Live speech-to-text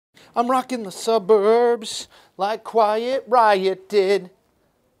I'm rocking the suburbs like Quiet Riot did.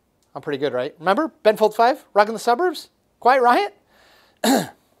 I'm pretty good, right? Remember? Ben Folds 5, rocking the suburbs? Quiet Riot?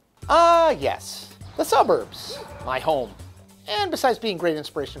 Yes. The suburbs, my home. And besides being great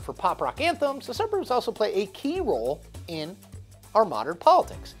inspiration for pop rock anthems, the suburbs also play a key role in our modern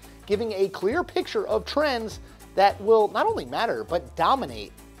politics, giving a clear picture of trends that will not only matter, but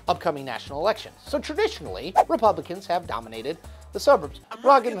dominate upcoming national elections. So traditionally, Republicans have dominated the suburbs.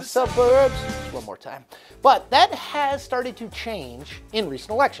 Rocking the suburbs. One more time. But that has started to change in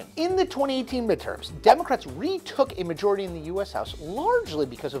recent elections. In the 2018 midterms, Democrats retook a majority in the U.S. House largely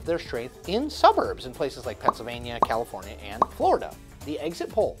because of their strength in suburbs in places like Pennsylvania, California, and Florida. The exit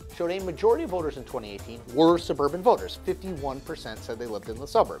poll showed a majority of voters in 2018 were suburban voters. 51% said they lived in the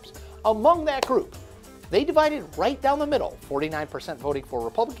suburbs. Among that group, they divided right down the middle, 49% voting for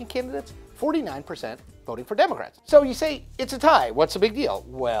Republican candidates, 49% voting for Democrats. So you say, it's a tie, what's the big deal?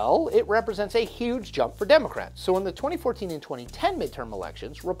 Well, it represents a huge jump for Democrats. So in the 2014 and 2010 midterm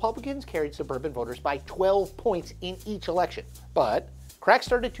elections, Republicans carried suburban voters by 12 points in each election. But cracks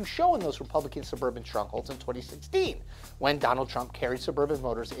started to show in those Republican suburban strongholds in 2016, when Donald Trump carried suburban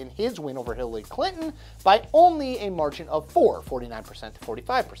voters in his win over Hillary Clinton by only a margin of 49% to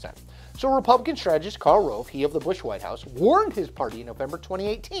 45%. So Republican strategist Karl Rove, he of the Bush White House, warned his party in November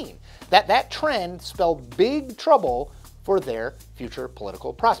 2018 that that trend spelled big trouble for their future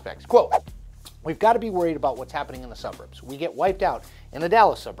political prospects. Quote, "We've got to be worried about what's happening in the suburbs. We get wiped out in the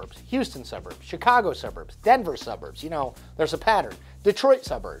Dallas suburbs, Houston suburbs, Chicago suburbs, Denver suburbs. You know, there's a pattern. Detroit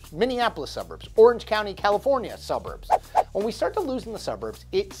suburbs, Minneapolis suburbs, Orange County, California suburbs. When we start to lose in the suburbs,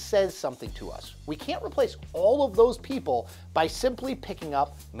 it says something to us. We can't replace all of those people by simply picking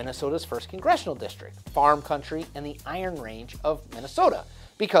up Minnesota's 1st Congressional District, farm country, and the Iron Range of Minnesota.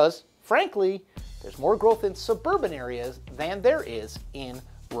 Because, frankly, there's more growth in suburban areas than there is in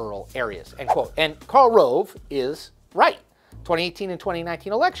rural areas," end quote. And Karl Rove is right. 2018 and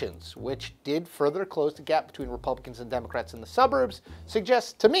 2019 elections, which did further close the gap between Republicans and Democrats in the suburbs,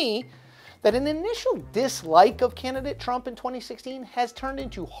 suggests to me that an initial dislike of candidate Trump in 2016 has turned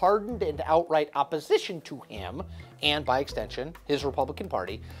into hardened and outright opposition to him, and by extension, his Republican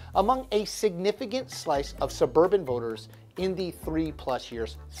Party, among a significant slice of suburban voters in the 3+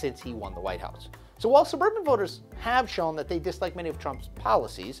 years since he won the White House. So while suburban voters have shown that they dislike many of Trump's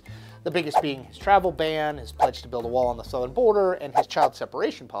policies, the biggest being his travel ban, his pledge to build a wall on the southern border, and his child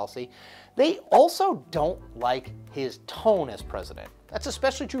separation policy, they also don't like his tone as president. That's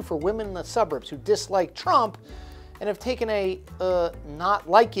especially true for women in the suburbs who dislike Trump and have taken a not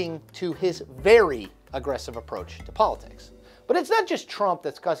liking to his very aggressive approach to politics. But it's not just Trump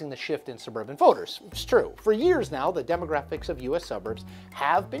that's causing the shift in suburban voters. It's true. For years now, the demographics of U.S. suburbs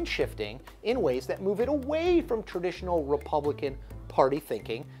have been shifting in ways that move it away from traditional Republican Party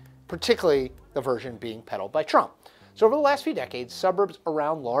thinking, particularly the version being peddled by Trump. So over the last few decades, suburbs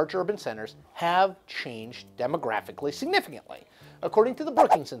around large urban centers have changed demographically significantly. According to the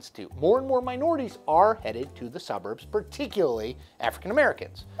Brookings Institute, more and more minorities are headed to the suburbs, particularly African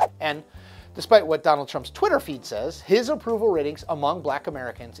Americans. And despite what Donald Trump's Twitter feed says, his approval ratings among Black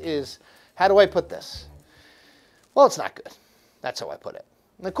Americans is, how do I put this? Well, it's not good. That's how I put it.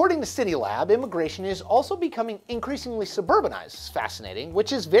 And according to City Lab, immigration is also becoming increasingly suburbanized. It's fascinating,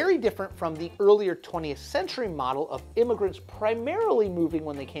 which is very different from the earlier 20th century model of immigrants primarily moving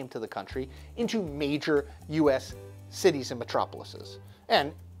when they came to the country into major U.S. cities and metropolises.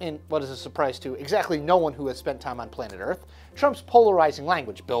 And in what is a surprise to exactly no one who has spent time on planet Earth, Trump's polarizing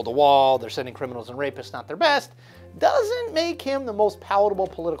language, build a wall, they're sending criminals and rapists not their best, doesn't make him the most palatable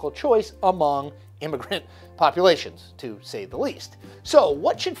political choice among immigrant populations, to say the least. So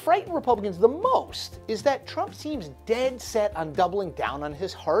what should frighten Republicans the most is that Trump seems dead set on doubling down on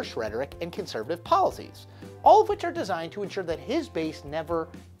his harsh rhetoric and conservative policies, all of which are designed to ensure that his base never,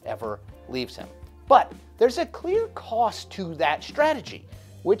 ever leaves him. But there's a clear cost to that strategy,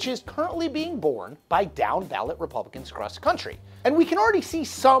 which is currently being borne by down-ballot Republicans across the country. And we can already see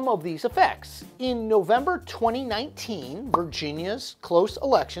some of these effects. In November 2019, Virginia's close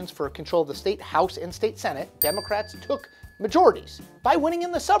elections for control of the state House and state Senate, Democrats took majorities by winning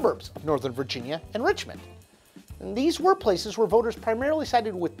in the suburbs of Northern Virginia and Richmond. And these were places where voters primarily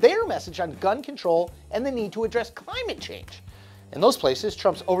sided with their message on gun control and the need to address climate change. In those places,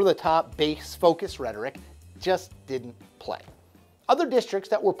 Trump's over-the-top, base-focused rhetoric just didn't play. Other districts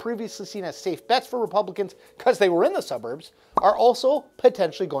that were previously seen as safe bets for Republicans because they were in the suburbs are also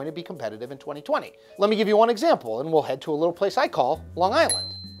potentially going to be competitive in 2020. Let me give you one example, and we'll head to a little place I call Long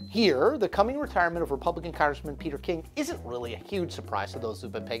Island. Here, the coming retirement of Republican Congressman Peter King isn't really a huge surprise to those who've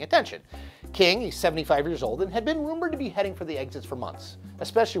been paying attention. King, he's 75 years old and had been rumored to be heading for the exits for months,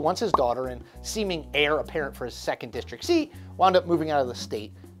 especially once his daughter and seeming heir apparent for his 2nd district seat wound up moving out of the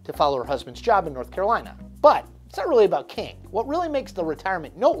state to follow her husband's job in North Carolina. But it's not really about King. What really makes the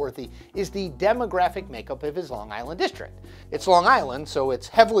retirement noteworthy is the demographic makeup of his Long Island district. It's Long Island, so it's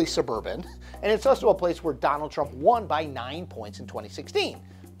heavily suburban, and it's also a place where Donald Trump won by 9 points in 2016.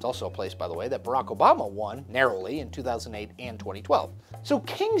 It's also a place, by the way, that Barack Obama won narrowly in 2008 and 2012. So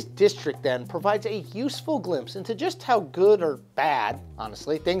King's district then provides a useful glimpse into just how good or bad,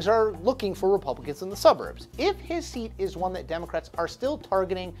 honestly, things are looking for Republicans in the suburbs. If his seat is one that Democrats are still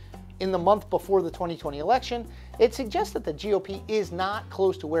targeting in the month before the 2020 election, it suggests that the GOP is not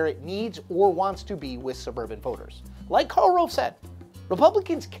close to where it needs or wants to be with suburban voters. Like Karl Rove said,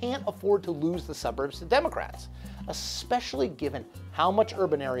 Republicans can't afford to lose the suburbs to Democrats, especially given how much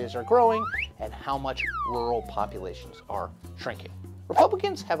urban areas are growing and how much rural populations are shrinking.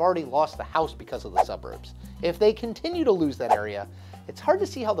 Republicans have already lost the House because of the suburbs. If they continue to lose that area, it's hard to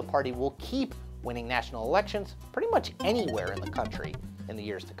see how the party will keep winning national elections pretty much anywhere in the country in the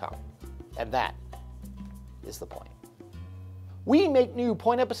years to come. And that is the point. We make new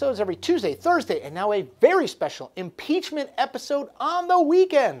Point episodes every Tuesday, Thursday, and now a very special impeachment episode on the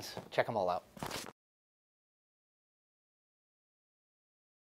weekends. Check them all out.